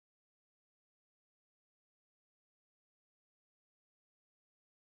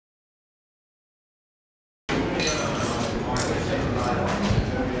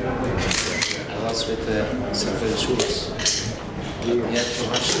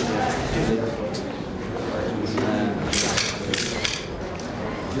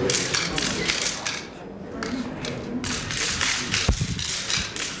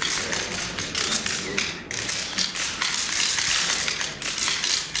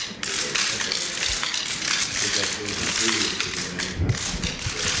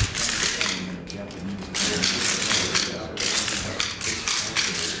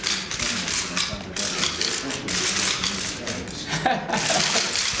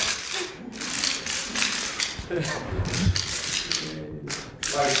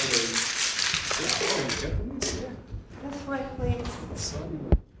This way, please.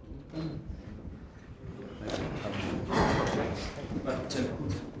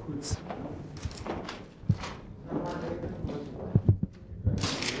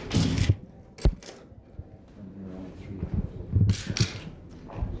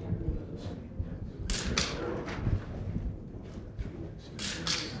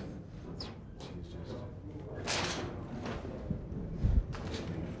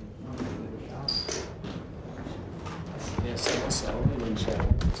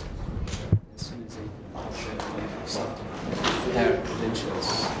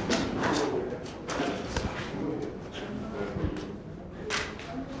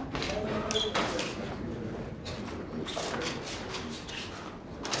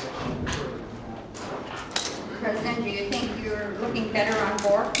 President, do you think you're looking better on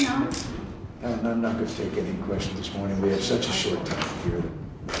Bork now? I'm not going to take any questions this morning. We have such a short time here.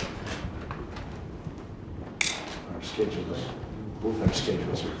 Our schedules, both our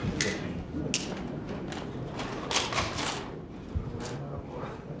schedules are conflicting.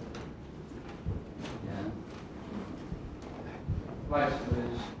 Vice,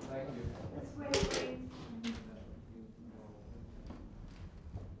 please. Thank you. This way, please.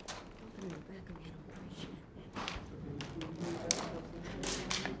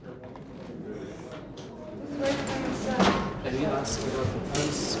 This way, please. Have you asked about the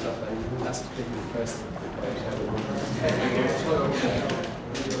funds? I asked to take the first.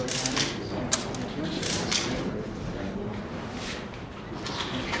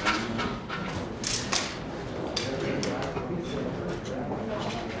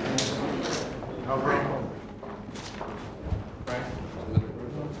 Alberto.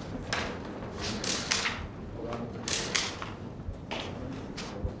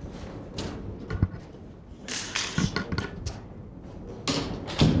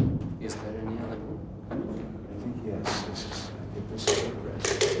 Is there any other? I think yes. This is the rest.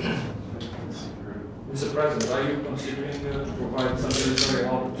 Mr. President, are you considering to provide some military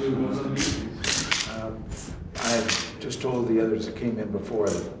help to Mozambique? I've just told the others that came in before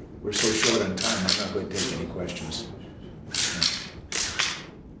that we're so short on time, I'm not going to take any questions.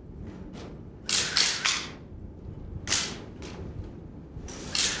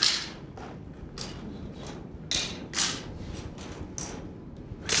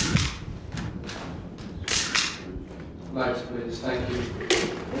 Vice, please. Thank you.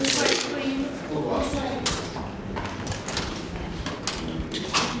 This way, please.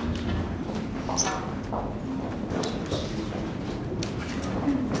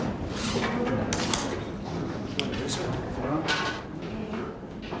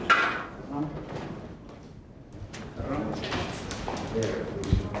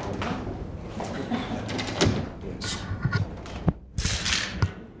 Yes.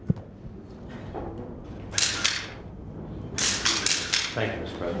 Thank you,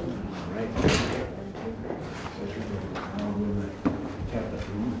 Mr. President. All right. Now we'll cabinet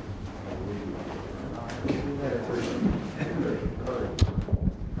room.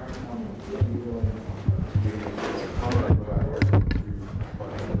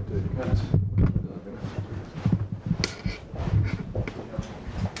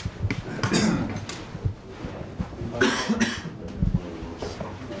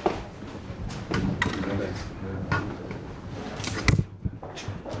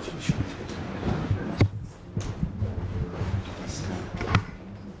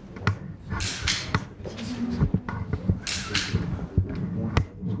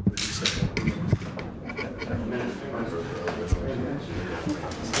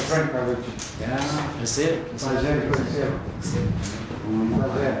 Prazer.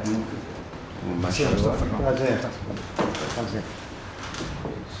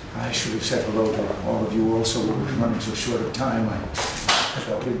 I should have said hello to all of you also. We're running so short of time. I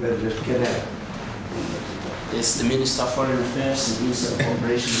thought we'd better just get at it. It's the Minister of Foreign Affairs, the Minister of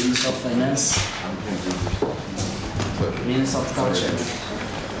Cooperation, Minister of Finance, Minister of Culture.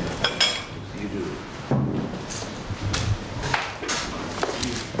 You do.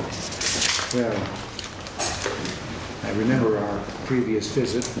 Well, I remember our previous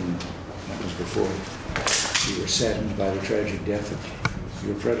visit, and that was before you were saddened by the tragic death of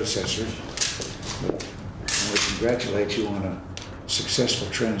your predecessor. But I want to congratulate you on a successful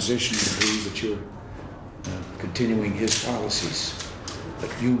transition and believe that you're continuing his policies.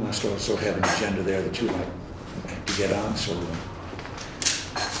 But you must also have an agenda there that you'd like to get on, so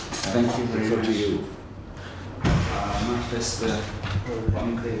Thank you very refer much. to you.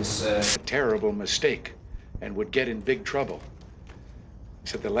 A Terrible mistake and would get in big trouble. He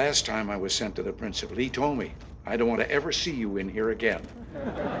said, the last time I was sent to the principal, he told me, I don't want to ever see you in here again.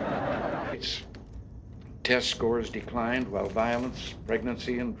 Test scores declined while violence,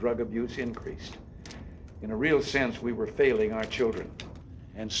 pregnancy, and drug abuse increased. In a real sense, we were failing our children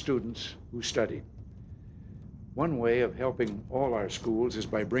and students who studied. One way of helping all our schools is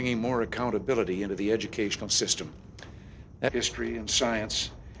by bringing more accountability into the educational system. That history and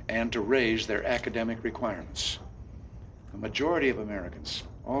science, and to raise their academic requirements. A majority of Americans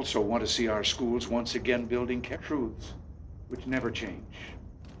also want to see our schools once again building truths which never change.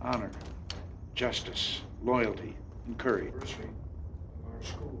 Honor, justice, loyalty, and courage. Our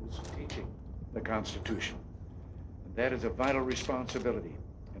schools teaching the Constitution. And that is a vital responsibility,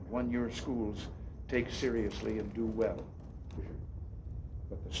 and one your schools take seriously and do well.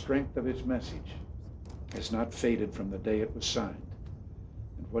 But the strength of its message has not faded from the day it was signed.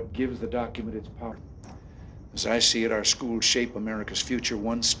 And what gives the document its power? As I see it, our schools shape America's future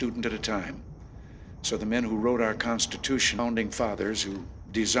one student at a time. So the men who wrote our Constitution, founding fathers who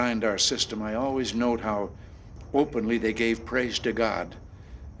designed our system, I always note how openly they gave praise to God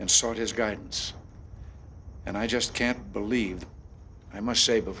and sought his guidance. And I just can't believe, I must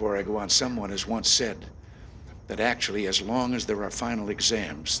say before I go on, someone has once said that actually as long as there are final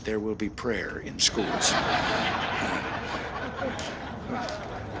exams, there will be prayer in schools.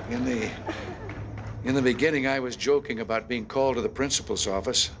 In the beginning, I was joking about being called to the principal's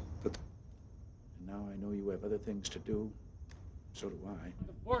office, but now I know you have other things to do. So do I.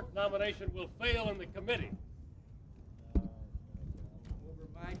 The Bork nomination will fail in the committee. Over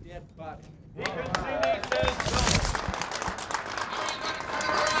my dead body. Deacon Cini says no.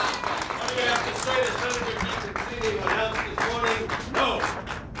 What do you have to say to Senator Deacon Cini who announced this morning, no?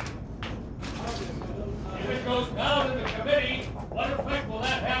 If it goes down in the committee, what effect will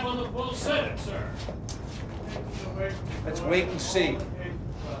that have on the full Senate, sir? Let's wait and see.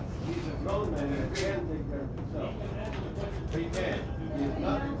 He's a grown man and he can take care of himself. He can.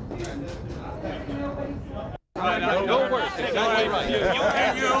 Don't worry. You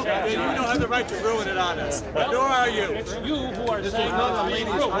don't have the right to ruin it on us. Nor are you. It's you who are saying no, ladies.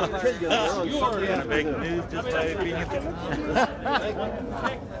 You are going to make news just by being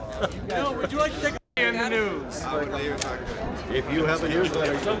Would you like to take in the news? If you have a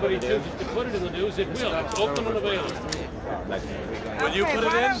newsletter, somebody chooses to put it in the news, it will. It's open and available. Will you put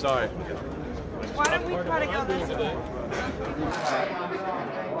it in? Sorry. Why don't we try to go this way?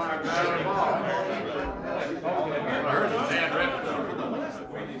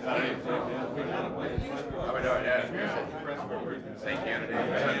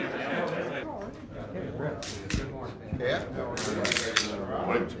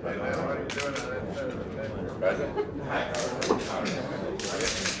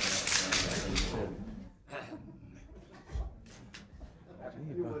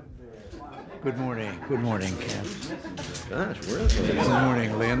 Good morning. Good morning, Ken. Gosh, Good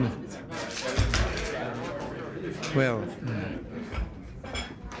morning, Lynn.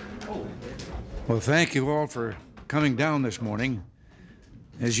 Well, thank you all for coming down this morning.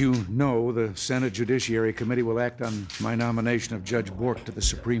 As you know, the Senate Judiciary Committee will act on my nomination of Judge Bork to the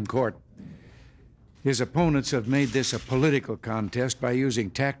Supreme Court. His opponents have made this a political contest by using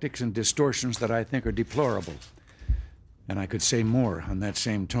tactics and distortions that I think are deplorable. And I could say more on that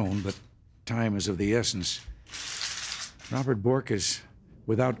same tone, but time is of the essence. Robert Bork is,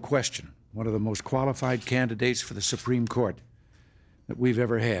 without question, one of the most qualified candidates for the Supreme Court that we've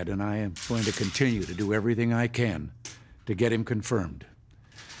ever had, and I am going to continue to do everything I can to get him confirmed.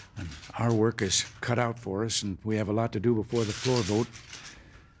 And our work is cut out for us, and we have a lot to do before the floor vote.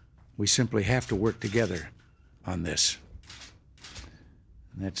 We simply have to work together on this.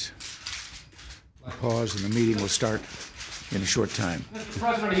 And that's a pause, and the meeting will start in a short time. Mr.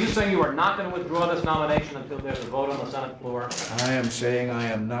 President, are you saying you are not going to withdraw this nomination until there's a vote on the Senate floor? I am saying I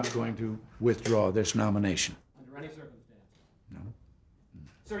am not going to withdraw this nomination. Under any circumstance? No.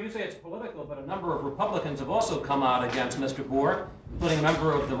 Sir, you say it's political, but a number of Republicans have also come out against Mr. Bork, including a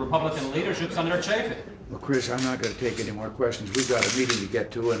member of the Republican leadership, Senator Chafee. Well, Chris, I'm not going to take any more questions. We've got a meeting to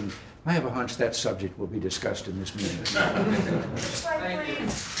get to, and I have a hunch that subject will be discussed in this meeting. Slide,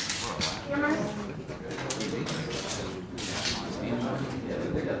 please. Cameras.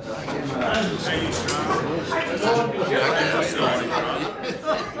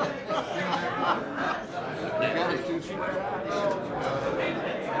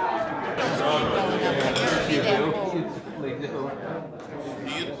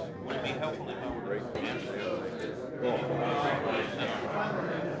 Would it be helpful if I were to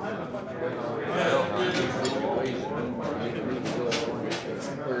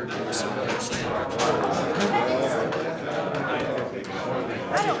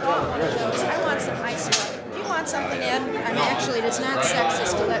I don't want one of those. I want some ice cream. If you want something, Ed, I mean, actually, it is not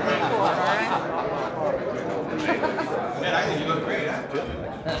sexist to let me pour, all right? Man, I think you look great, huh? We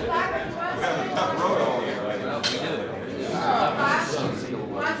got a tough road all here.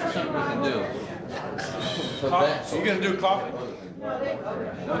 So you're gonna do coffee? Okay.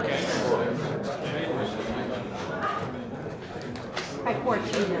 I poured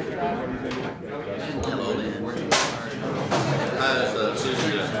tea here. Hello, Lynn. How's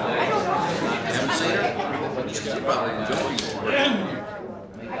Susan? I don't know. Haven't seen her? She's probably enjoying it.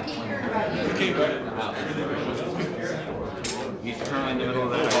 I keep hearing about you. He's currently in the middle of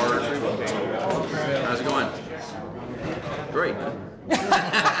that hard. How's it going? Great.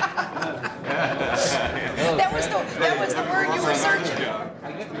 That was the word you were searching.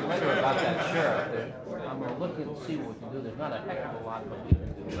 I get your letter about that sheriff. I'm going to look and see what we can do. There's not a heck of a lot that we can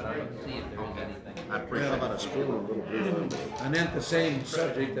do, but I'm going to see if there is anything. I appreciate about a spoon, a little bit. And then the same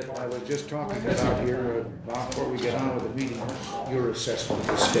subject that I was just talking about here, before we get on with the meeting, your assessment at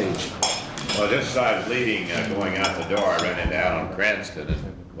this stage. Well, just as I was leaving, going out the door, I ran it down on Cranston,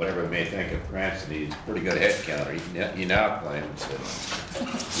 and whatever we may think of Cranston, he's a pretty good head counter. He now claims that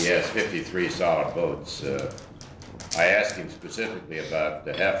he has 53 solid votes. I asked him specifically about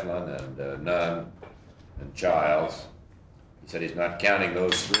the Heflin and Nunn and Childs. He said he's not counting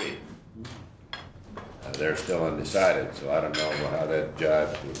those three. They're still undecided, so I don't know how that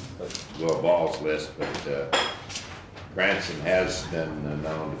jives with Will Ball's list, but Cranston has been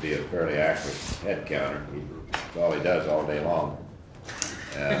known to be a fairly accurate head counter. That's all he does all day long.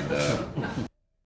 And